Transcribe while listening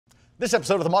This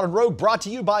episode of The Modern Rogue brought to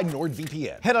you by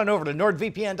NordVPN. Head on over to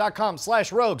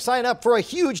nordvpn.com/rogue. Sign up for a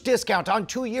huge discount on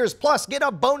 2 years, plus get a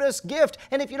bonus gift.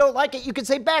 And if you don't like it, you can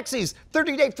say backsies.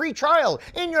 30-day free trial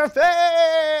in your face.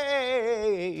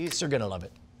 You're gonna love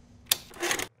it.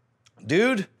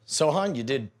 Dude, Sohan, you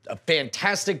did a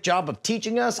fantastic job of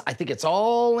teaching us. I think it's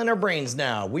all in our brains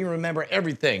now. We remember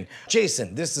everything.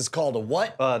 Jason, this is called a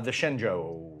what? The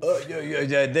Chengdu.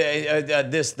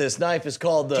 This knife is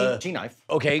called the... Tea-knife.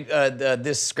 Okay,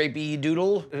 this scrapey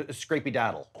doodle? Scrapey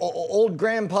daddle. Old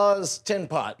grandpa's tin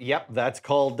pot. Yep, that's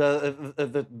called the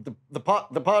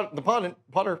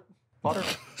potter.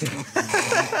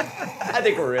 I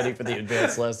think we're ready for the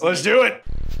advanced lesson. Let's do it.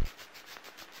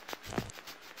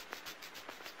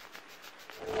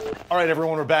 All right,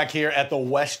 everyone, we're back here at the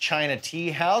West China Tea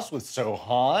House with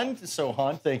Sohan.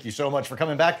 Sohan, thank you so much for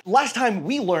coming back. Last time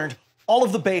we learned all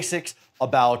of the basics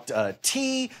about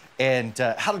tea and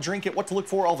how to drink it, what to look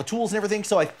for, all the tools and everything.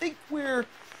 So I think we're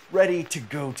ready to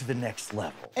go to the next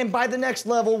level. And by the next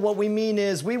level, what we mean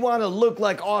is we want to look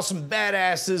like awesome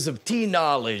badasses of tea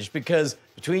knowledge, because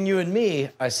between you and me,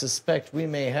 I suspect we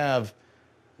may have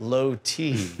low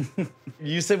tea.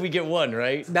 You said we get one,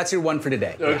 right? That's your one for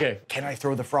today. Okay. Can I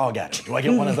throw the frog at him? Do I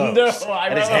get one of those? No, I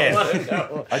at his head? don't want to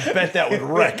know. I bet that would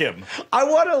wreck him. I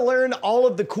want to learn all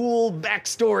of the cool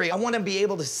backstory. I want to be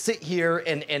able to sit here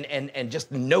and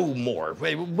just know more.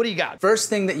 Wait, what do you got? First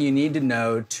thing that you need to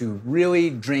know to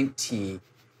really drink tea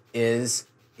is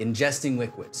ingesting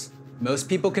liquids. Most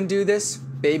people can do this.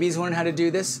 Babies learn how to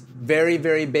do this. Very,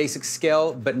 very basic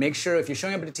skill, but make sure if you're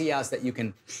showing up at a tea house that you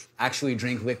can actually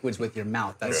drink liquids with your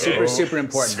mouth. That's super, super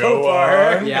important. So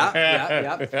far.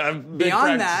 Yeah. I've been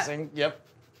Beyond that, practicing. Yep.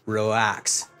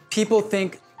 relax. People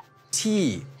think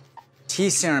tea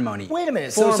ceremony. Wait a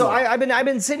minute. So I've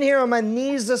been sitting here on my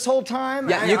knees this whole time.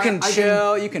 Yeah, you can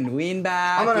chill. You can lean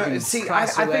back. I'm you gonna can see. I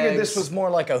cross your figured legs. this was more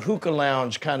like a hookah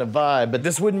lounge kind of vibe, but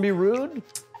this wouldn't be rude.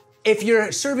 If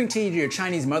you're serving tea to your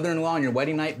Chinese mother-in-law on your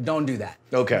wedding night, don't do that.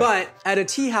 Okay. But at a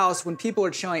tea house, when people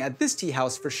are chilling, at this tea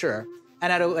house for sure,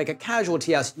 and at a casual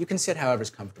tea house, you can sit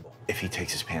however's comfortable. If he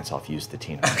takes his pants off, use the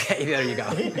tea knife. Okay, there you go.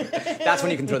 That's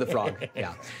when you can throw the frog.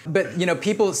 Yeah. But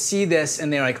people see this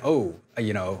and they're like, oh,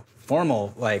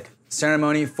 formal, like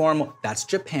ceremony, formal. That's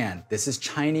Japan. This is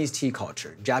Chinese tea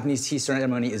culture. Japanese tea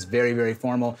ceremony is very, very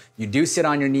formal. You do sit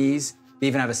on your knees. They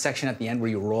even have a section at the end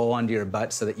where you roll onto your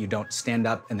butt so that you don't stand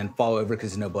up and then fall over because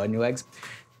there's no blood in your legs.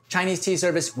 Chinese tea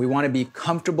service, we want to be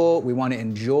comfortable. We want to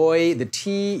enjoy the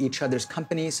tea, each other's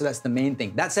company. So that's the main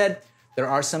thing. That said, there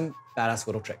are some badass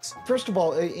little tricks. First of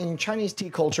all, in Chinese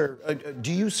tea culture,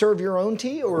 do you serve your own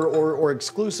tea, or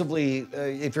exclusively,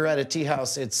 if you're at a tea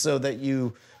house, it's so that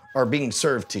you are being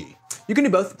served tea? You can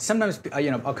do both. Sometimes,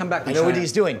 I'll come back. I know what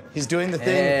he's doing. He's doing the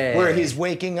thing where he's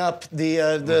waking up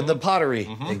the pottery.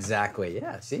 Exactly.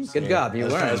 Yeah. See, good job. You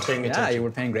learned. I was paying attention. Yeah, you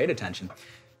were paying great attention.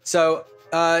 So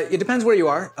it depends where you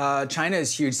are. China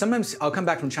is huge. Sometimes I'll come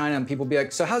back from China and people be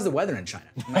like, "So how's the weather in China?"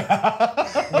 I'm like,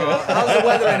 how's the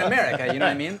weather in America? You know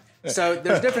what I mean? So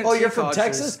there's different. Oh, tea you're from cultures.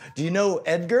 Texas? Do you know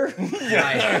Edgar?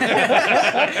 I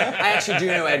actually do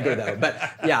know Edgar though,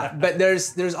 but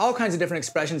there's all kinds of different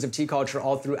expressions of tea culture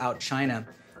all throughout China.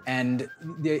 And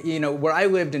where I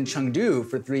lived in Chengdu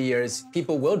for 3 years,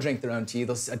 people will drink their own tea.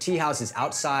 A tea house is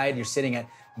outside. You're sitting at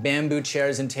bamboo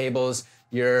chairs and tables.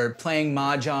 You're playing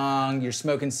mahjong. You're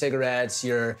smoking cigarettes.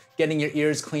 You're getting your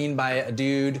ears cleaned by a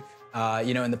dude,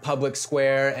 in the public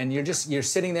square, and you're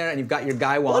sitting there and you've got your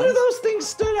gaiwan. One of those things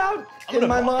stood out in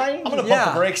my mind. I'm gonna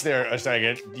pump the brakes there a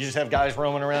second. You just have guys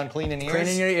roaming around cleaning ears?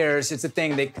 Cleaning your ears, it's a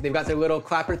thing. They've got their little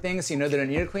clapper things, so you know they're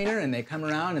an ear cleaner, and they come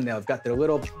around and they've got their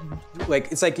little,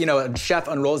 it's like, a chef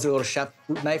unrolls their little chef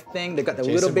knife thing. They've got their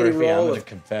little bitty Murphy, roll I'm of gonna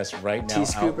confess right now tea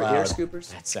scooper, out ear loud,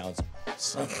 scoopers. That sounds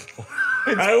so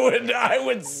I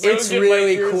would so It's get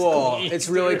really my ears cool. cleaned. It's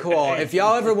really cool. If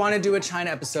y'all ever want to do a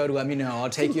China episode, let me know. I'll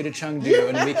take you to Chengdu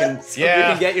and we can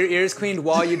get your ears cleaned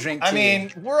while you drink tea. I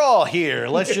mean, we're all here.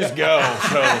 Let's just go.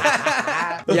 So.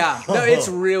 Yeah, no, it's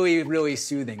really, really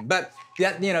soothing. But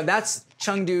that's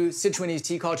Chengdu, Sichuanese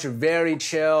tea culture, very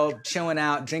chill, chilling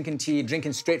out, drinking tea,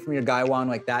 drinking straight from your gaiwan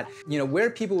like that.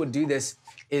 Where people would do this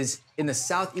is in the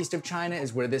southeast of China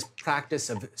is where this practice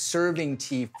of serving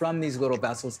tea from these little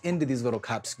vessels into these little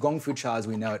cups, gōngfū cha as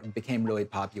we know it, became really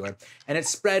popular. And it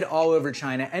spread all over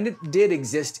China, and it did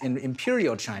exist in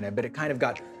imperial China, but it kind of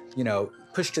got,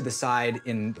 pushed to the side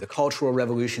in the Cultural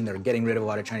Revolution. They were getting rid of a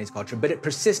lot of Chinese culture, but it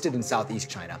persisted in Southeast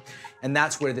China. And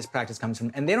that's where this practice comes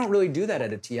from. And they don't really do that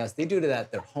at a tea house. They do it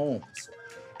at their homes.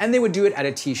 And they would do it at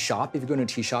a tea shop. If you go to a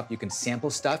tea shop, you can sample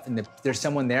stuff and there's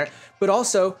someone there. But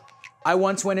also, I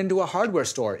once went into a hardware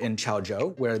store in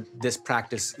Chengdu where this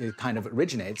practice kind of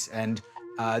originates, and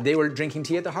they were drinking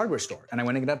tea at the hardware store, and I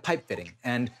went and got a pipe fitting.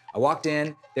 And I walked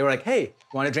in, they were like, hey,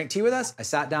 you wanna drink tea with us? I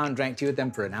sat down, drank tea with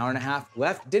them for an hour and a half,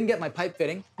 left, didn't get my pipe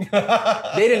fitting. They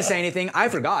didn't say anything, I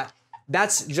forgot.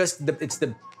 That's just, it's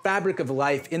the fabric of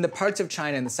life. In the parts of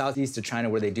China, in the southeast of China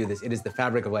where they do this, it is the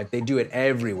fabric of life. They do it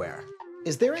everywhere.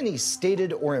 Is there any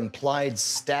stated or implied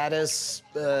status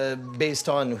based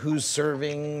on who's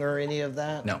serving or any of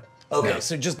that? No. Okay, No.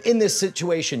 so just in this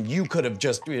situation, you could have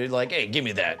just been like, hey, give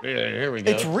me that. Here we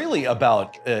go. It's really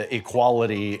about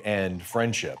equality and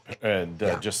friendship and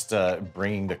just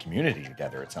bringing the community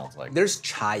together, it sounds like. There's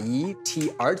chai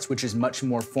tea arts, which is much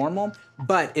more formal,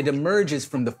 but it emerges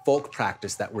from the folk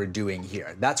practice that we're doing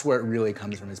here. That's where it really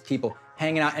comes from, is people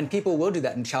hanging out, and people will do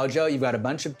that. In Chengdu, you've got a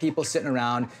bunch of people sitting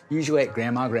around, usually at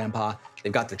grandma, grandpa.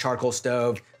 They've got their charcoal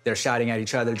stove, they're shouting at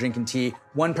each other, drinking tea.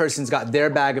 One person's got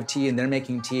their bag of tea and they're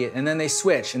making tea, and then they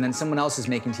switch, and then someone else is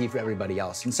making tea for everybody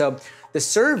else. And so the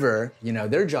server, you know,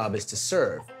 their job is to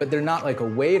serve, but they're not like a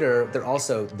waiter, they're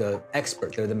also the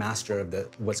expert, they're the master of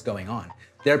what's going on.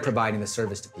 They're providing the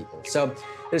service to people. So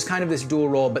there's kind of this dual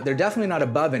role, but they're definitely not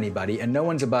above anybody, and no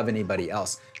one's above anybody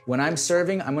else. When I'm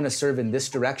serving, I'm gonna serve in this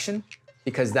direction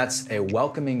because that's a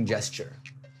welcoming gesture.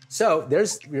 So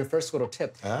there's your first little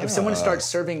tip. If someone starts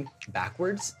serving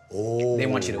backwards, they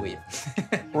want you to leave.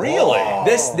 Really?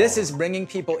 This is bringing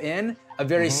people in, a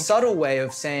very subtle way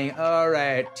of saying, all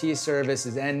right, tea service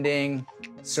is ending,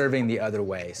 serving the other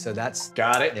way. So that's—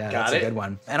 Got it, Yeah, got that's it. a good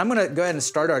one. And I'm gonna go ahead and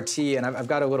start our tea, and I've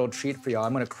got a little treat for y'all.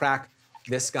 I'm gonna crack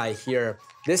this guy here.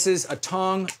 This is a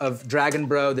tong of Dragon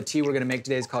Bro. The tea we're gonna make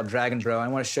today is called Dragon Bro. I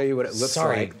wanna show you what it looks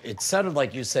like. It sounded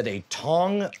like you said a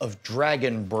tong of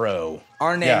Dragon Bro.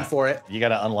 Our name for it. You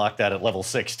gotta unlock that at level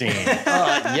 16.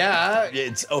 Yeah,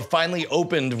 it's finally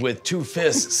opened with two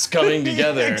fists coming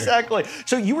together. Exactly.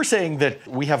 So you were saying that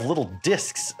we have little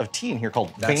discs of tea in here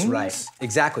called That's bings? right,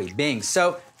 exactly, bings.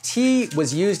 So tea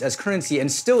was used as currency,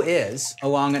 and still is,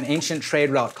 along an ancient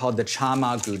trade route called the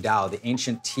Chama Gudao, the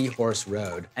ancient tea horse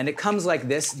road. And it comes like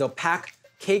this. They'll pack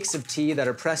cakes of tea that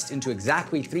are pressed into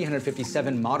exactly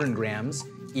 357 modern grams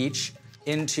each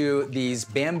into these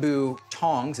bamboo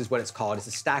tongs, is what it's called. It's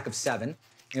a stack of 7.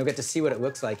 You'll get to see what it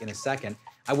looks like in a second.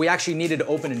 We actually needed to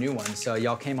open a new one, so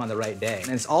y'all came on the right day.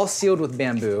 And it's all sealed with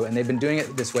bamboo, and they've been doing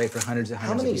it this way for hundreds and How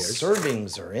hundreds many of years.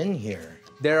 servings are in here?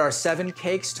 There are 7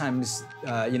 cakes times,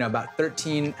 about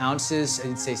 13 ounces.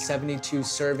 I'd say 72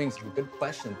 servings. Good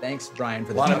question. Thanks, Brian,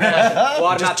 for the Lot of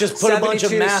math. Just put a bunch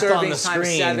of math on the servings times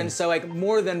screen. 7, so like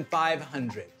more than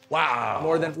 500. Wow.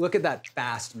 More than, look at that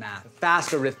fast math,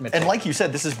 fast arithmetic. And like you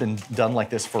said, this has been done like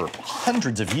this for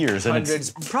hundreds of years. And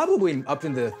Hundreds, probably up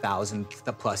into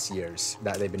 1,000+ years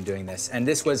that they've been doing this. And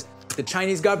this was, the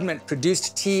Chinese government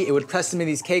produced tea. It would press them in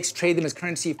these cakes, trade them as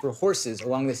currency for horses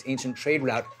along this ancient trade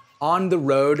route. On the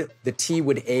road, the tea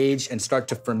would age and start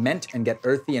to ferment and get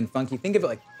earthy and funky. Think of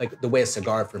it like the way a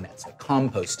cigar ferments, like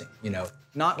composting,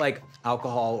 Not like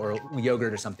alcohol or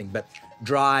yogurt or something, but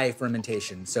dry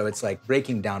fermentation. So it's like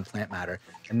breaking down plant matter,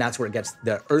 and that's where it gets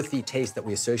the earthy taste that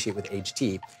we associate with aged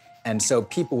tea. And so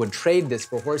people would trade this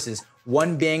for horses.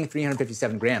 1 bing,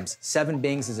 357 grams. 7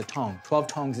 bings is a tong. 12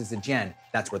 tongs is a gen.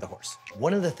 That's worth a horse.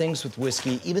 One of the things with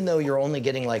whiskey, even though you're only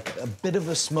getting like a bit of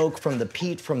a smoke from the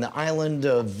peat from the island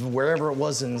of wherever it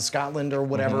was in Scotland or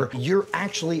whatever, you're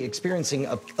actually experiencing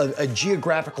a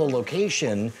geographical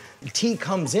location. Tea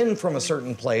comes in from a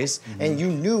certain place, and you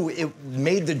knew it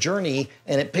made the journey,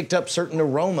 and it picked up certain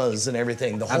aromas and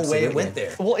everything the whole way it went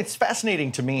there. Well, it's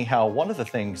fascinating to me how one of the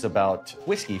things about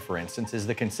whiskey, for instance, is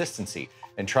the consistency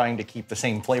and trying to keep the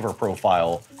same flavor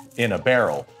profile in a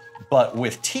barrel. But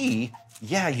with tea,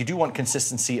 yeah, you do want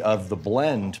consistency of the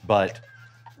blend, but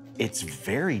it's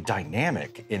very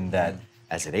dynamic in that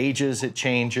as it ages, it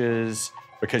changes,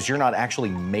 because you're not actually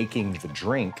making the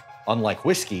drink. Unlike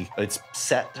whiskey, it's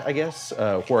set, I guess.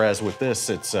 Whereas with this,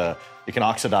 it's it can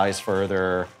oxidize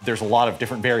further. There's a lot of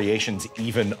different variations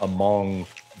even among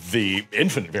the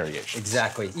infinite variations.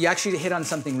 Exactly. You actually hit on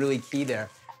something really key there.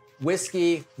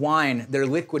 Whiskey, wine, they're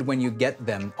liquid when you get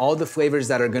them. All the flavors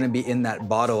that are gonna be in that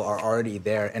bottle are already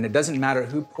there, and it doesn't matter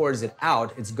who pours it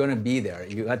out, it's gonna be there.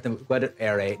 You let it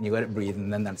aerate, and you let it breathe,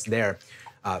 and then that's there.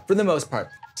 For the most part,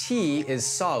 tea is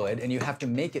solid, and you have to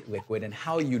make it liquid, and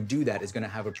how you do that is gonna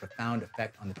have a profound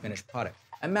effect on the finished product.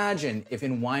 Imagine if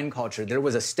in wine culture, there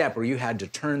was a step where you had to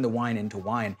turn the wine into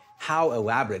wine, how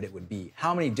elaborate it would be,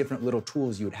 how many different little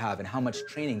tools you would have, and how much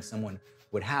training someone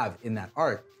would have in that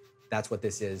art. That's what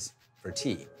this is for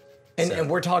tea. And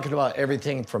we're talking about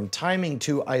everything from timing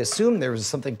to, I assume there was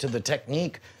something to the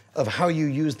technique of how you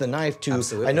use the knife to.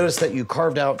 Absolutely. I noticed that you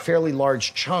carved out fairly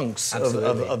large chunks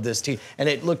of this tea, and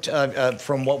it looked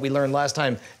from what we learned last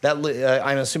time that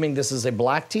I'm assuming this is a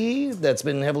black tea that's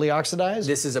been heavily oxidized.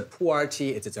 This is a pu'er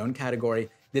tea. It's its own category.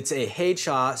 It's a hei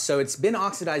cha, so it's been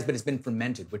oxidized, but it's been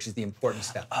fermented, which is the important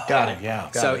step. Got it.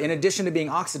 Yeah. So in addition to being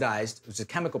oxidized, which is a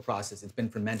chemical process, it's been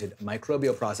fermented, a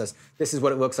microbial process. This is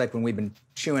what it looks like when we've been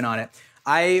chewing on it.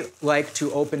 I like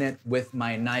to open it with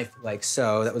my knife like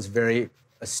so. That was very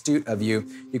astute of you.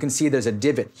 You can see there's a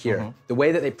divot here. The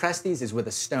way that they press these is with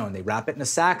a stone. They wrap it in a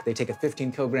sack, they take a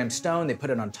 15-kilogram stone, they put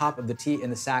it on top of the tea in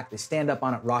the sack, they stand up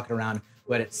on it, rock it around,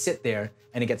 let it sit there,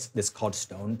 and it gets this called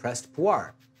stone-pressed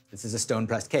pu'er. This is a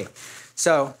stone-pressed cake.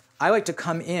 So I like to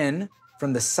come in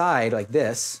from the side like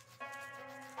this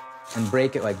and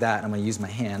break it like that. I'm gonna use my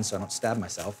hand so I don't stab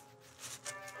myself.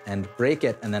 And break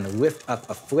it and then lift up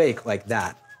a flake like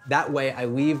that. That way I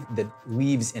leave the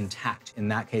leaves intact. In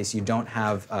that case, you don't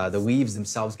have the leaves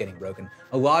themselves getting broken.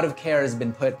 A lot of care has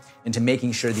been put into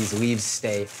making sure these leaves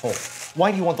stay whole. Why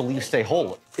do you want the leaves to stay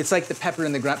whole? It's like the pepper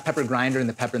in the pepper grinder and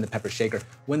the pepper in the pepper shaker.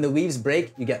 When the leaves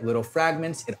break, you get little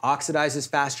fragments, it oxidizes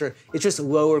faster. It's just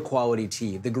lower quality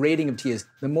tea. The grading of tea is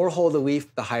the more whole the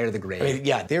leaf, the higher the grade. I mean,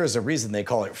 yeah, there's a reason they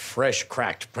call it fresh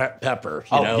cracked pepper.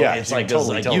 You Oh, know, yeah, it's you like, can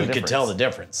totally tell you the can difference. tell the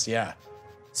difference. Yeah.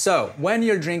 So, when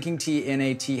you're drinking tea in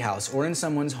a tea house or in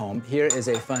someone's home, here is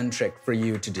a fun trick for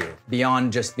you to do,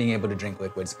 beyond just being able to drink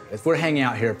liquids. If we're hanging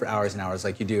out here for hours and hours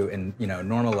like you do in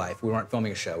normal life, we weren't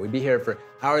filming a show, we'd be here for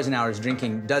hours and hours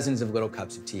drinking dozens of little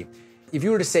cups of tea. If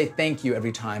you were to say thank you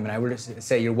every time and I were to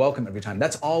say you're welcome every time,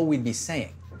 that's all we'd be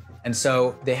saying. And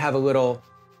so they have a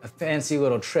fancy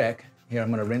little trick. Here, I'm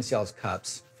gonna rinse y'all's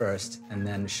cups first and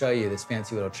then show you this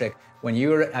fancy little trick. When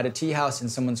you're at a tea house in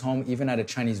someone's home, even at a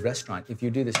Chinese restaurant, if you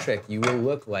do this trick, you will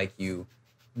look like you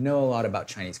know a lot about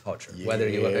Chinese culture. Yeah. Whether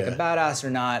you look like a badass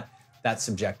or not, that's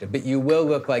subjective. But you will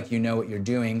look like you know what you're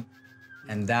doing.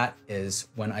 And that is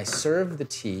when I serve the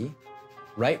tea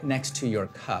right next to your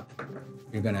cup,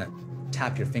 you're gonna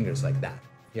tap your fingers like that.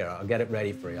 Here, I'll get it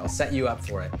ready for you. I'll set you up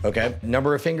for it. Okay.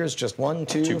 Number of fingers, just one,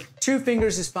 two? Two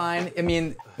fingers is fine. I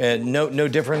mean, no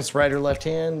difference, right or left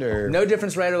hand, or? No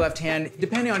difference, right or left hand.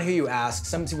 Depending on who you ask,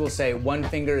 some people say one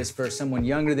finger is for someone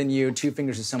younger than you, 2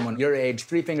 fingers is someone your age,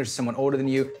 3 fingers is someone older than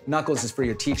you, knuckles is for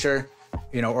your teacher,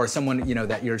 or someone,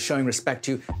 that you're showing respect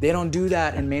to. They don't do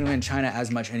that in mainland China as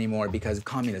much anymore because of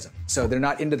communism. So they're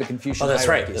not into the Confucian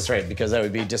hierarchies. That's right, because that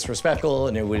would be disrespectful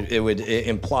and it would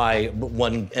imply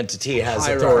one entity has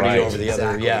Hierarchy. authority over the other,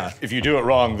 Exactly. yeah. If you do it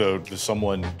wrong, though, does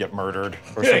someone get murdered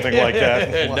or something like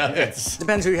that?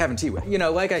 Depends who you're having tea with.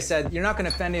 Like I said, you're not gonna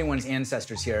offend anyone's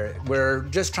ancestors here. We're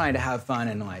just trying to have fun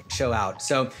and chill out.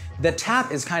 So the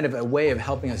tap is kind of a way of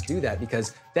helping us do that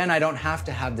because then I don't have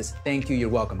to have this thank you, you're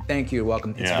welcome, thank you, you're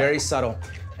welcome. It's very subtle.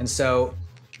 And so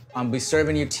I'll be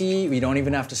serving you tea. You don't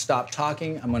even have to stop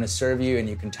talking. I'm gonna serve you and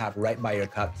you can tap right by your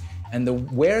cup.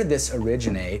 And where this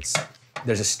originates,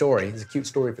 there's a story. There's a cute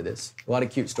story for this. A lot of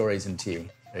cute stories in tea.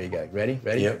 There you go. Ready?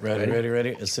 Yep,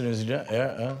 ready. As soon as you're done,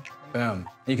 yeah. Boom. And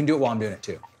you can do it while I'm doing it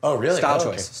too. Oh, really? Style Oh,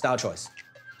 choice, okay. style choice.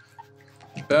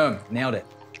 Boom, nailed it.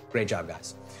 Great job,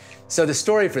 guys. So the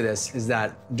story for this is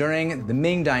that during the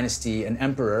Ming Dynasty, an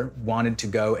emperor wanted to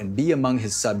go and be among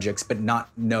his subjects, but not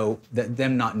know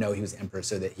he was emperor,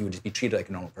 so that he would just be treated like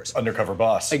a normal person. Undercover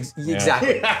boss.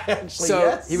 Exactly. So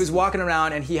yes. he was walking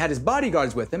around and he had his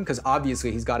bodyguards with him, because obviously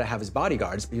he's got to have his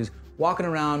bodyguards. But he was walking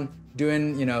around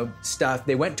doing, stuff.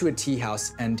 They went to a tea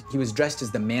house and he was dressed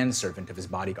as the manservant of his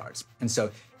bodyguards. And so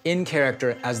in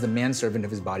character as the manservant of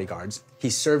his bodyguards, he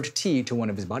served tea to one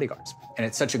of his bodyguards. And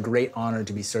it's such a great honor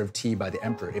to be served tea by the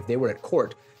emperor. If they were at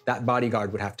court, that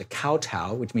bodyguard would have to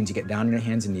kowtow, which means you get down on your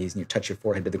hands and knees and you touch your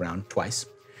forehead to the ground twice.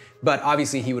 But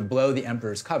obviously he would blow the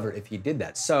emperor's cover if he did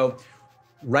that. So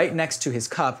right next to his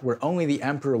cup, where only the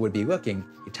emperor would be looking,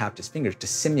 he tapped his fingers to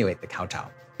simulate the kowtow.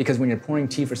 Because when you're pouring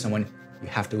tea for someone, you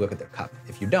have to look at their cup.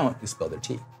 If you don't, you spill their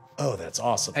tea. Oh, that's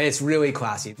awesome. And it's really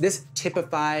classy. This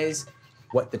typifies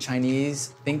what the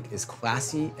Chinese think is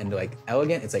classy and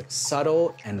elegant. It's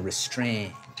subtle and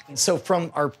restrained. So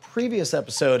from our previous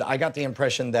episode, I got the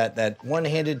impression that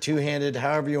one-handed, two-handed,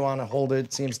 however you want to hold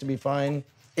it, seems to be fine.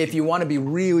 If you want to be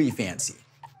really fancy,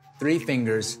 3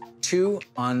 fingers, 2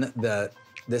 on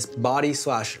this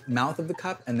body/mouth of the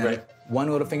cup, and then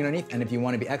 1 little finger underneath. And if you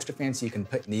want to be extra fancy, you can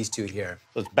put these 2 here.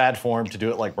 So it's bad form to do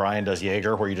it like Brian does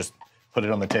Jaeger, where you just put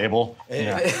it on the table.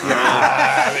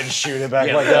 And shoot it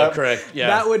back like that. Correct.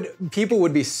 Yeah. People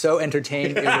would be so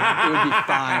entertained. It would be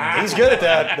fine. He's good at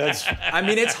that. I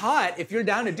mean, it's hot. If you're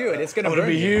down to do it, it's gonna burn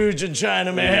be you. huge in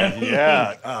China, man.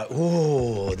 Yeah.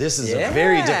 Ooh, this is a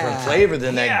very different flavor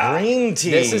than that green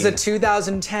tea. This is a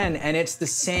 2010, and it's the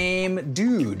same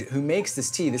dude who makes this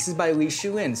tea. This is by Li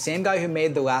Shulin, same guy who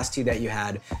made the last tea that you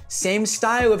had. Same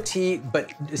style of tea,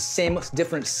 but same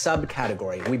different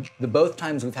subcategory. Both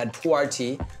times we've had pu'er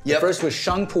tea. The first was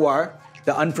sheng pu'er,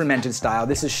 the unfermented style.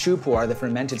 This is shu pu'er, the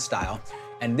fermented style.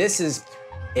 And this is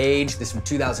aged. This is from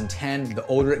 2010. The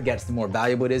older it gets, the more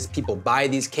valuable it is. People buy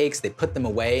these cakes, they put them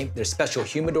away. There's special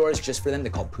humidors just for them.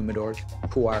 They're called pu'er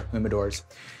humidors.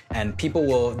 And people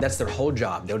will, that's their whole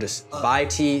job. They'll just buy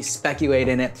tea, speculate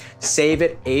in it, save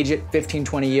it, age it 15,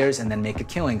 20 years, and then make a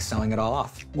killing selling it all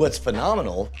off. What's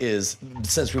phenomenal is,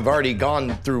 since we've already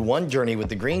gone through one journey with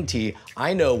the green tea,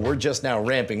 I know we're just now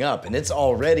ramping up, and it's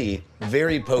already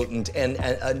very potent and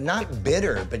not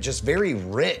bitter, but just very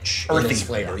rich in its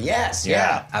flavor. Yes,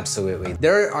 yeah. Absolutely.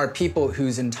 There are people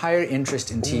whose entire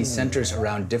interest in tea centers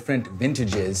around different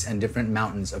vintages and different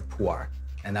mountains of pu'er.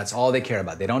 And that's all they care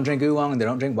about. They don't drink oolong, they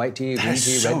don't drink white tea, green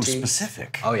tea, red tea. So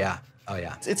specific. Oh yeah, oh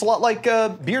yeah. It's a lot like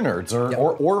beer nerds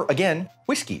or again,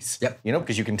 whiskeys. Yep. You know,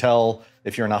 because you can tell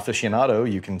if you're an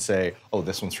aficionado, you can say, oh,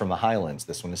 this one's from the Highlands,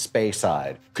 this one is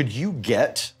Speyside. Could you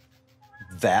get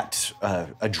that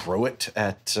adroit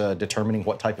at determining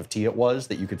what type of tea it was,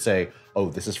 that you could say, oh,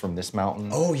 this is from this mountain?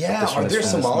 Oh yeah, this one are is there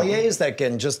from this mountain? sommeliers that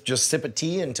can just sip a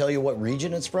tea and tell you what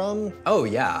region it's from? Oh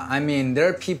yeah, I mean, there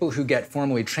are people who get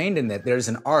formally trained in that. There's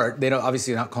an art, they don't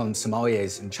obviously not call them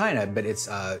sommeliers in China, but there's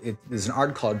an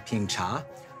art called ping cha.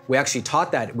 We actually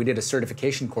taught that, we did a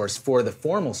certification course for the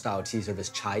formal style tea service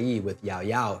Cha Yi with Yao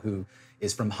Yao, who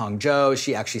is from Hangzhou.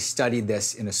 She actually studied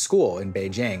this in a school in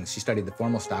Beijing. She studied the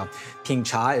formal style. Ping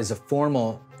cha is a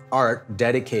formal art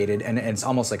dedicated, and it's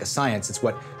almost like a science. It's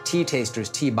what tea tasters,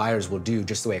 tea buyers will do,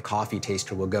 just the way a coffee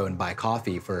taster will go and buy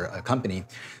coffee for a company.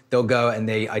 They'll go and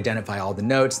they identify all the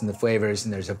notes and the flavors,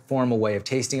 and there's a formal way of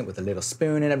tasting it with a little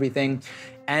spoon and everything.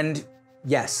 And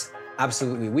yes,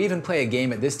 absolutely. We even play a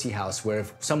game at this tea house where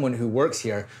if someone who works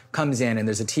here comes in and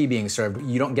there's a tea being served,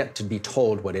 you don't get to be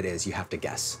told what it is, you have to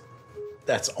guess.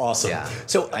 That's awesome. Yeah.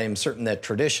 So I am certain that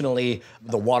traditionally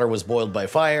the water was boiled by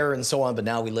fire and so on, but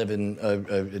now we live in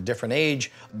a different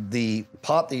age. The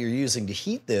pot that you're using to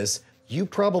heat this, you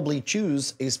probably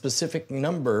choose a specific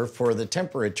number for the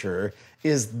temperature.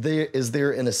 Is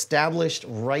there an established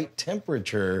right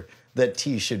temperature that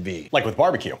tea should be? Like with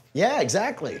barbecue. Yeah,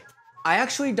 exactly. I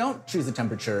actually don't choose the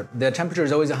temperature. The temperature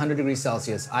is always 100 degrees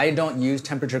Celsius. I don't use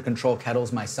temperature control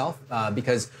kettles myself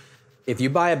because if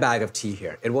you buy a bag of tea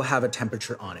here, it will have a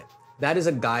temperature on it. That is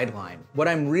a guideline. What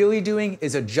I'm really doing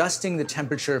is adjusting the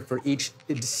temperature for each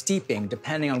steeping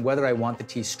depending on whether I want the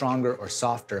tea stronger or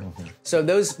softer. So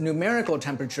those numerical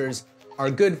temperatures are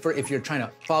good for if you're trying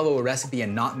to follow a recipe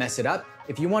and not mess it up.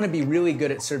 If you want to be really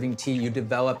good at serving tea, you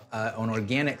develop an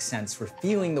organic sense for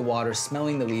feeling the water,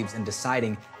 smelling the leaves, and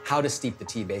deciding how to steep the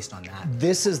tea based on that.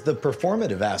 This is the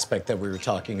performative aspect that we were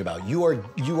talking about. You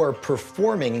are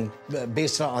performing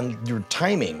based on your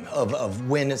timing of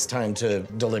when it's time to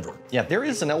deliver. Yeah, there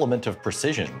is an element of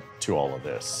precision to all of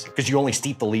this because you only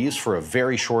steep the leaves for a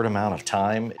very short amount of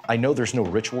time. I know there's no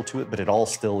ritual to it, but it all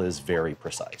still is very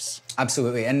precise.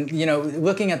 Absolutely, and you know,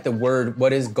 looking at the word,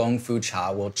 what is gōngfū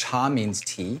cha? Well, cha means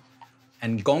tea,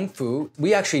 and gōngfū,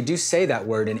 we actually do say that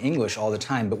word in English all the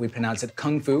time, but we pronounce it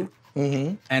kung fu.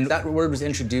 And that word was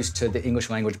introduced to the English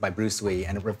language by Bruce Lee,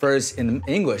 and it refers in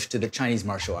English to the Chinese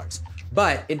martial arts.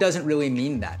 But it doesn't really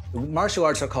mean that. Martial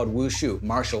arts are called wushu,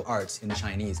 martial arts in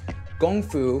Chinese.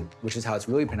 Gōngfū, which is how it's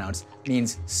really pronounced,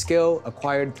 means skill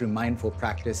acquired through mindful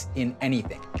practice in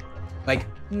anything. Like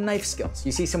knife skills.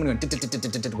 You see someone going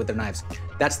with their knives,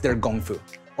 that's their gōngfū.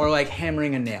 Or like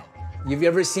hammering a nail. Have you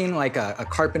ever seen like a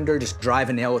carpenter just drive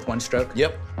a nail with one stroke?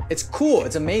 Yep. It's cool,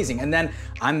 it's amazing. And then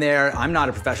I'm there, I'm not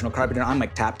a professional carpenter, I'm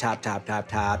like tap, tap, tap, tap,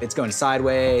 tap. It's going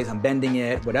sideways, I'm bending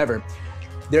it, whatever.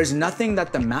 There's nothing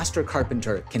that the master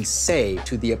carpenter can say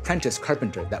to the apprentice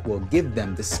carpenter that will give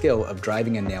them the skill of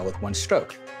driving a nail with one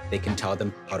stroke. They can tell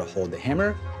them how to hold the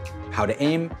hammer, how to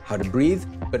aim, how to breathe,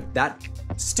 but that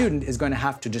student is going to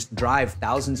have to just drive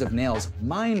thousands of nails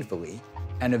mindfully,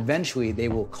 and eventually they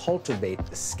will cultivate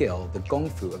the skill, the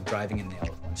gōngfū of driving a nail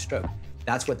with one stroke.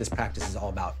 That's what this practice is all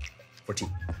about for tea.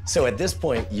 So at this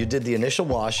point, you did the initial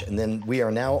wash, and then we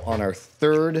are now on our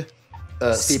third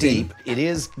steep. It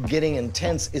is getting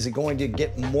intense. Is it going to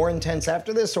get more intense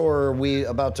after this, or are we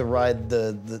about to ride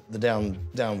the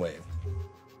down wave?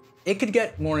 It could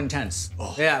get more intense.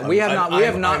 Yeah, we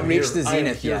have not reached the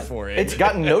zenith yet. For it. It's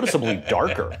gotten noticeably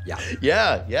darker.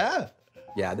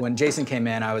 Yeah, when Jason came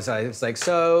in, I was like,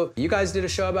 so you guys did a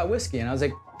show about whiskey. And I was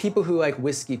like, people who like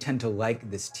whiskey tend to like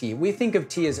this tea. We think of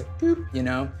tea as a boop, you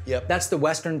know? Yep. That's the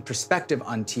Western perspective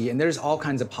on tea, and there's all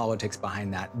kinds of politics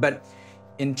behind that. But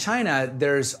in China,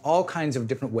 there's all kinds of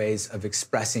different ways of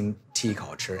expressing tea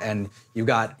culture. And you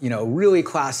got, you know, really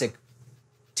classic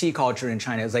tea culture in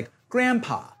China. It's like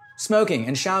grandpa smoking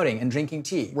and shouting and drinking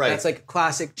tea. Right. That's like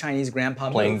classic Chinese grandpa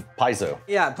Playing move. paizo.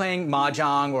 Yeah, playing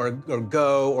mahjong or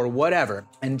go or whatever,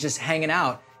 and just hanging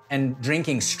out and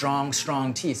drinking strong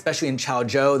tea. Especially in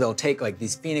Chengdu, they'll take like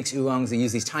these phoenix oolongs, they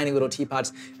use these tiny little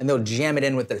teapots, and they'll jam it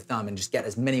in with their thumb and just get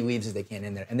as many leaves as they can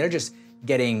in there. And they're just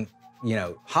getting, you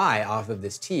know, high off of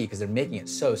this tea because they're making it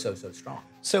so strong.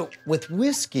 So with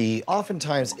whiskey,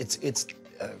 oftentimes it's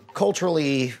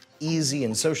culturally easy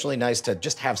and socially nice to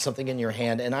just have something in your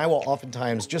hand, and I will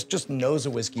oftentimes just nose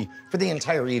a whiskey for the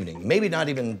entire evening, maybe not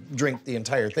even drink the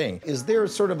entire thing. Is there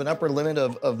sort of an upper limit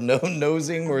of no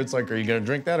nosing where it's like, are you gonna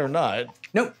drink that or not?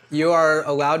 Nope, you are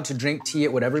allowed to drink tea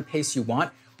at whatever pace you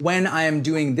want. When I am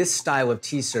doing this style of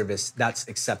tea service, that's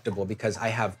acceptable because I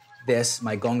have this,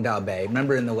 my gōngdao bei.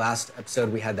 Remember in the last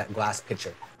episode we had that glass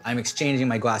pitcher. I'm exchanging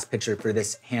my glass pitcher for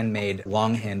this handmade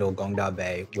long handle gōngdao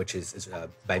bei, which is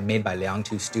made by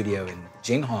Liangtu Studio in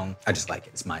Jinghong. I just like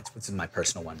it, it's mine, this is my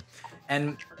personal one.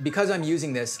 And because I'm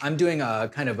using this, I'm doing a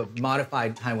kind of a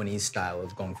modified Taiwanese style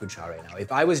of gōngfū cha right now.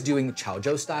 If I was doing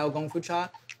Chaozhou style gōngfū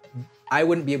cha, I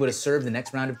wouldn't be able to serve the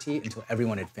next round of tea until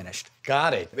everyone had finished.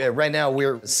 Got it. Right now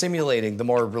we're simulating the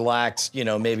more relaxed, you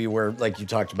know, maybe we're, like you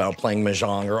talked about, playing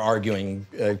mahjong or arguing,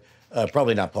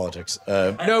 probably not politics.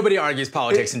 Nobody argues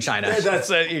politics in China. That's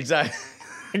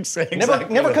exactly.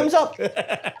 Never comes up.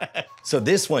 So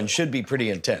this one should be pretty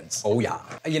intense. Oh yeah.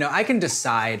 You know, I can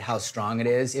decide how strong it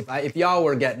is. If y'all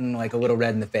were getting like a little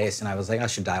red in the face and I was like, I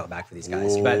should dial it back for these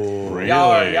guys. But really?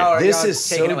 y'all is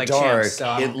taking so it like dark. champs,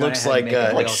 so It looks like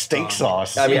Like steak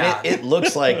sauce. I mean, Yeah. it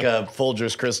looks like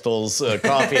Folgers Crystal's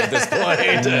coffee at this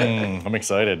point. I'm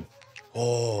excited.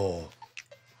 Oh.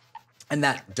 And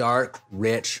that dark,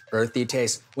 rich, earthy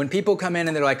taste. When people come in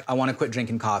and they're like, I want to quit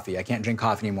drinking coffee. I can't drink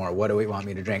coffee anymore. What do we want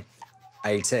me to drink?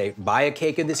 I'd say, buy a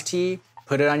cake of this tea,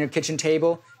 put it on your kitchen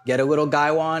table, get a little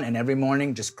gaiwan, and every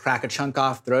morning just crack a chunk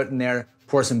off, throw it in there,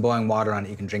 pour some boiling water on it.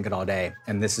 You can drink it all day.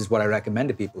 And this is what I recommend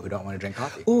to people who don't want to drink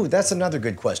coffee. Ooh, that's another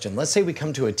good question. Let's say we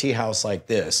come to a tea house like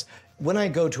this. When I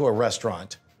go to a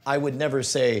restaurant, I would never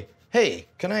say, hey,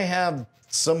 can I have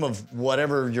some of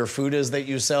whatever your food is that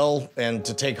you sell and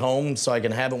to take home so I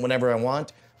can have it whenever I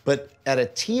want? But at a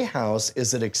tea house,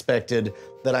 is it expected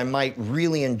that I might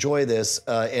really enjoy this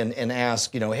and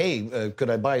ask, you know, hey, could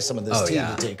I buy some of this tea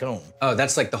to take home? Oh,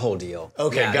 that's like the whole deal.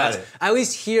 Okay, got it. At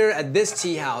least here at this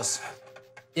tea house,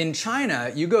 in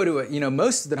China, you go to, you know,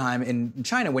 most of the time in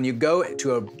China, when you go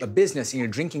to a business and you're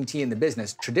drinking tea in the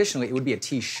business, traditionally it would be a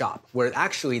tea shop, where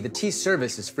actually the tea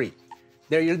service is free.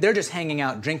 They're just hanging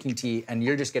out, drinking tea, and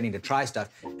you're just getting to try stuff.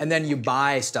 And then you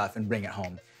buy stuff and bring it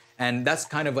home. And that's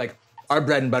kind of like our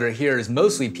bread and butter here is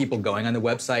mostly people going on the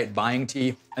website, buying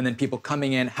tea, and then people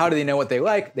coming in. How do they know what they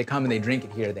like? They come and they drink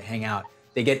it here, they hang out,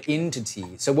 they get into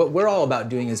tea. So what we're all about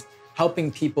doing is helping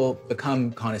people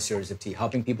become connoisseurs of tea,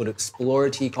 helping people to explore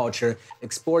tea culture,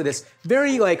 explore this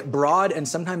very like broad and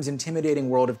sometimes intimidating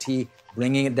world of tea,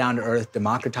 bringing it down to earth,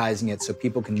 democratizing it so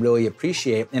people can really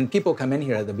appreciate. And people come in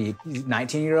here, they'll be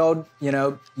 19-year-old, you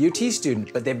know, UT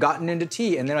student, but they've gotten into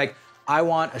tea and they're like, I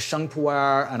want a sheng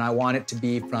pu'er and I want it to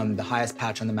be from the highest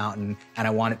patch on the mountain and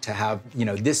I want it to have, you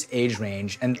know, this age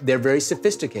range. And they're very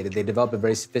sophisticated. They develop a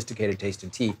very sophisticated taste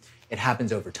of tea. It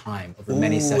happens over time, over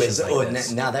many sessions like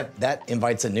this. Now that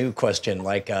invites a new question.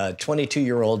 Like a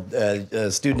 22-year-old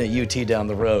student at UT down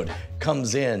the road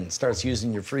comes in, starts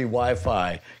using your free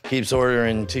Wi-Fi, keeps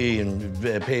ordering tea and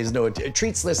pays no attention.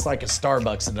 Treats this like a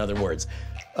Starbucks, in other words.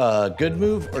 Good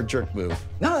move or jerk move?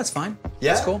 No, that's fine.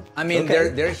 Yeah? That's cool. I mean, Okay.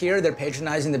 they're here, they're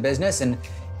patronizing the business, and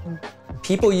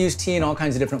people use tea in all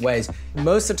kinds of different ways.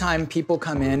 Most of the time, people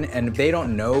come in, and if they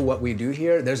don't know what we do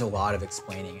here, there's a lot of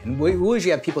explaining. And we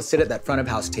usually have people sit at that front of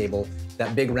house table,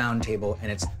 that big round table,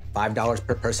 and it's $5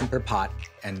 per person per pot,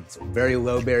 and it's a very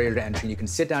low barrier to entry. You can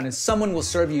sit down and someone will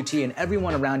serve you tea, and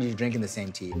everyone around you is drinking the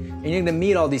same tea. And you're gonna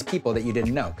meet all these people that you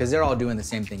didn't know, because they're all doing the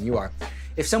same thing you are.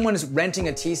 If someone's renting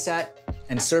a tea set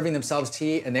and serving themselves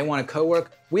tea and they want to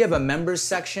co-work, we have a members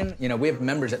section. You know, we have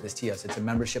members at this tea house. It's a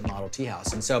membership model tea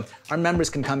house. And so our members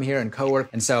can come here and co-work.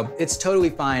 And so it's totally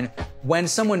fine. When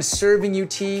someone's serving you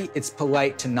tea, it's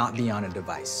polite to not be on a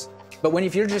device. But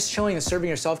if you're just chilling and serving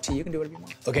yourself tea, you can do whatever you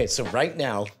want. Okay, so right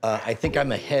now, I think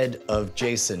I'm ahead of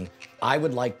Jason. I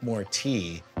would like more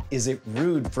tea. Is it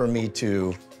rude for me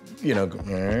to, you know,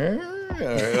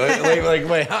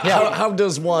 wait, how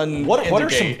does one What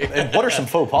are some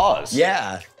faux pas?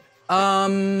 Yeah.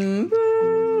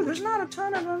 There's not a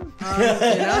ton of them.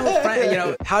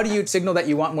 How do you signal that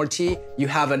you want more tea? You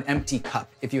have an empty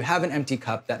cup. If you have an empty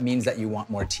cup, that means that you want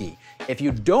more tea. If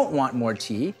you don't want more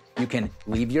tea, you can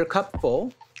leave your cup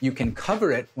full. You can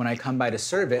cover it when I come by to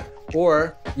serve it,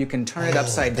 or you can turn it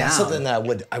upside down. That's something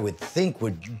that I would think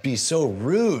would be so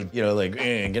rude. You know, like,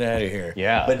 get out of here.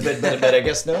 Yeah. But I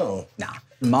guess no. Nah.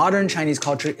 Modern Chinese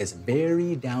culture is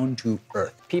very down to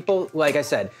earth. People, like I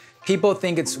said, people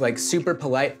think it's like super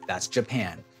polite. That's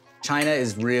Japan. China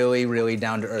is really, really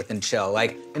down to earth and chill.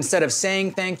 Like, instead of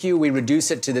saying thank you, we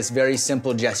reduce it to this very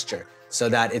simple gesture so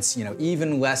that it's,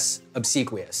 even less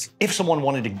obsequious. If someone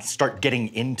wanted to start getting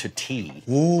into tea.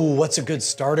 Ooh, what's a good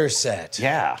starter set?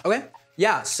 Yeah. Okay.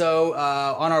 Yeah, so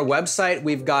on our website,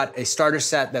 we've got a starter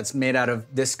set that's made out of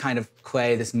this kind of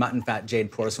clay, this mutton fat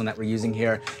jade porcelain that we're using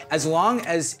here. As long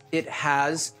as it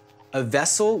has a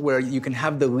vessel where you can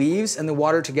have the leaves and the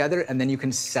water together, and then you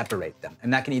can separate them.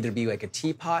 And that can either be like a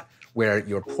teapot where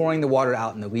you're pouring the water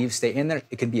out and the leaves stay in there.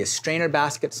 It could be a strainer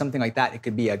basket, something like that. It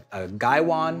could be a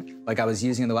gaiwan, like I was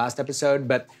using in the last episode.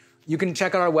 But you can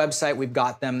check out our website, we've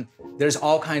got them. There's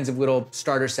all kinds of little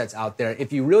starter sets out there.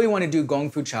 If you really want to do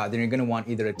gōngfū cha, then you're going to want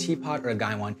either a teapot or a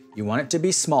gaiwan. You want it to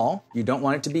be small. You don't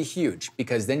want it to be huge,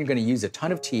 because then you're going to use a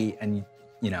ton of tea, and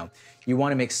you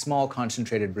want to make small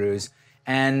concentrated brews.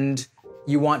 And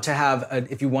you want to have,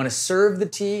 if you want to serve the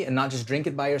tea and not just drink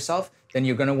it by yourself, then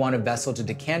you're going to want a vessel to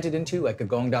decant it into, like a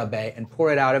gōngdābē, and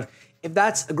pour it out of. If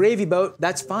that's a gravy boat,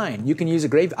 that's fine. You can use a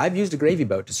gravy. I've used a gravy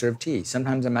boat to serve tea.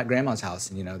 Sometimes I'm at grandma's house,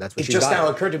 and that's what she's got. It just now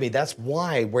occurred to me, that's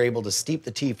why we're able to steep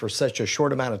the tea for such a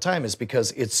short amount of time, is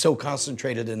because it's so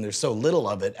concentrated and there's so little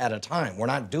of it at a time. We're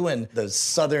not doing the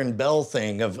Southern Belle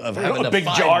thing of having a big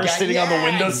jar sitting on the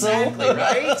windowsill. Exactly,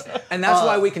 right? And that's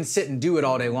why we can sit and do it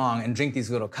all day long and drink these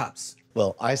little cups.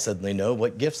 Well, I suddenly know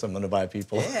what gifts I'm going to buy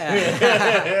people.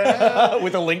 Yeah.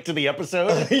 With a link to the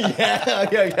episode.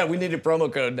 Yeah. We need a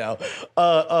promo code now.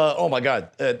 Oh my God,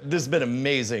 this has been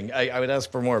amazing. I would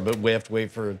ask for more, but we have to wait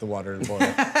for the water to boil.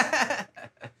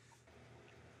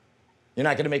 You're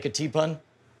not going to make a tea pun?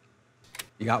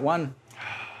 You got one.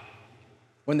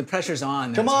 When the pressure's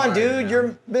on. Come on, dude.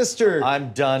 You're Mr.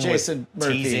 I'm done Jason with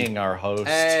Murphy. teasing our host.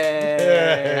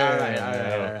 Hey. All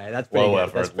right. That's pretty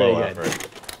good. That's pretty Low good. effort.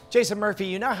 Jason Murphy,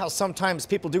 you know how sometimes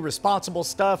people do responsible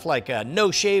stuff like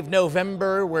No Shave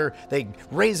November, where they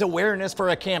raise awareness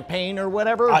for a campaign or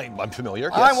whatever? I'm familiar.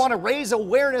 Yes. I want to raise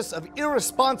awareness of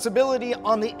irresponsibility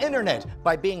on the internet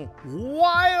by being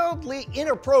wildly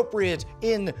inappropriate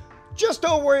in Just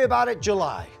Don't Worry About It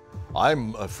July.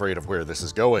 I'm afraid of where this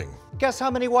is going. Guess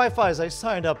how many Wi-Fis I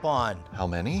signed up on? How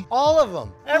many? All of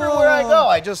them. Everywhere I go,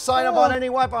 I just sign up on any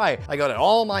Wi-Fi. I go to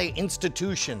all my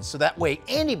institutions, so that way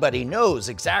anybody knows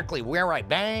exactly where I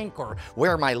bank or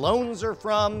where my loans are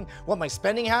from, what my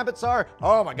spending habits are.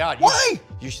 Oh my God. Why?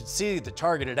 You should see the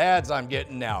targeted ads I'm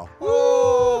getting now.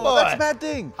 Oh, that's a bad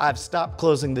thing. I've stopped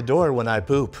closing the door when I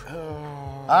poop.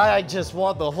 I just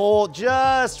want the whole,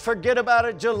 just forget about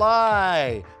it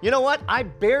July. You know what? I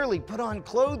barely put on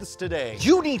clothes today.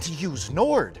 You need to use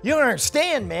Nord. You don't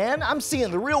understand, man. I'm seeing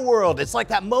the real world. It's like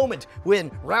that moment when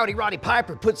Rowdy Roddy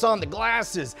Piper puts on the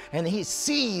glasses and he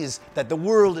sees that the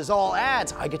world is all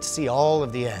ads. I get to see all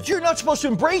of the ads. You're not supposed to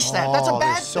embrace that. That's a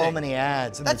bad there's so thing. many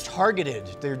ads, and they're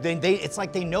targeted. It's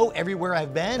like they know everywhere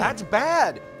I've been. That's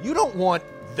bad. You don't want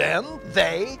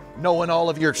they, knowing all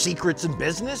of your secrets in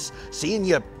business, seeing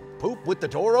you poop with the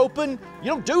door open. You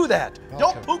don't do that. Okay.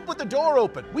 Don't poop with the door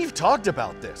open. We've talked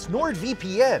about this.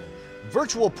 NordVPN,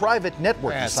 virtual private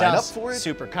network. Yeah, You sign up sounds for it?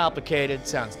 super complicated,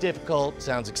 sounds difficult,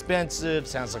 sounds expensive,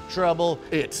 sounds like trouble.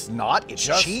 It's not. It's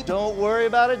Just cheap. don't worry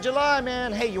about it July,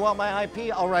 man. Hey, you want my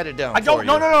IP? I'll write it down I don't. for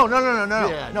No.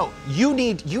 you. Yeah. No. You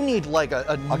need like a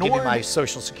I'll Nord. give you my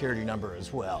social security number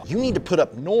as well. You need to put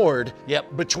up Nord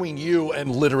Yep. between you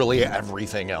and literally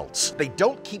everything else. They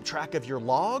don't keep track of your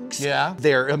logs. Yeah.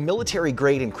 They're a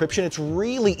military-grade encryption. It's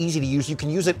really easy to use. You can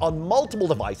use it on multiple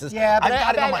devices. Yeah, but I've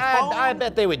got it on my phone. I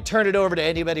bet they would turn it it over to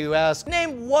anybody who asks,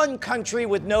 name one country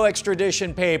with no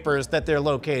extradition papers that they're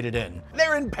located in.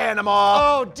 They're in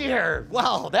Panama. Oh dear,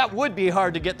 well, that would be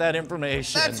hard to get that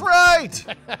information. That's right.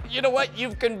 You know what,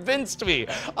 you've convinced me.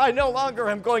 I no longer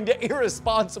am going to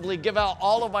irresponsibly give out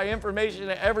all of my information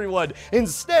to everyone.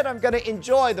 Instead, I'm gonna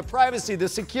enjoy the privacy, the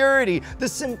security, the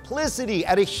simplicity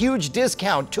at a huge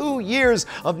discount. 2 years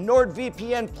of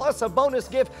NordVPN plus a bonus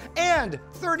gift and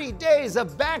 30 days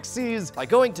of backseas by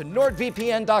going to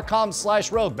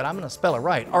nordvpn.com/rogue, but I'm gonna spell it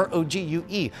right,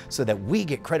 R-O-G-U-E, so that we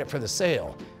get credit for the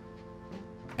sale.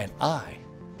 And I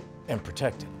am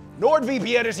protected.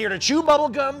 NordVPN is here to chew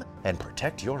bubblegum and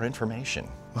protect your information.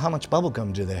 How much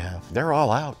bubblegum do they have? They're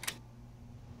all out.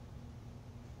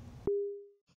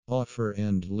 Offer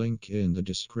and link in the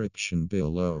description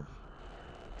below.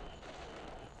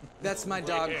 That's my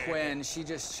dog Quinn. She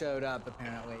just showed up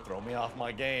apparently. Throw me off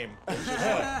my game. It's just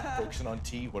like, focusing on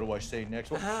T. What do I say next?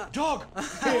 Dog!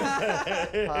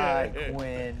 Hi,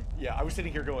 Quinn. Yeah, I was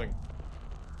sitting here going,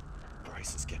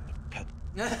 Bryce is getting a pet.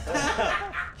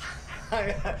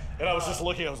 And I was just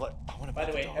looking, I was like, I want to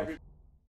pet the dog.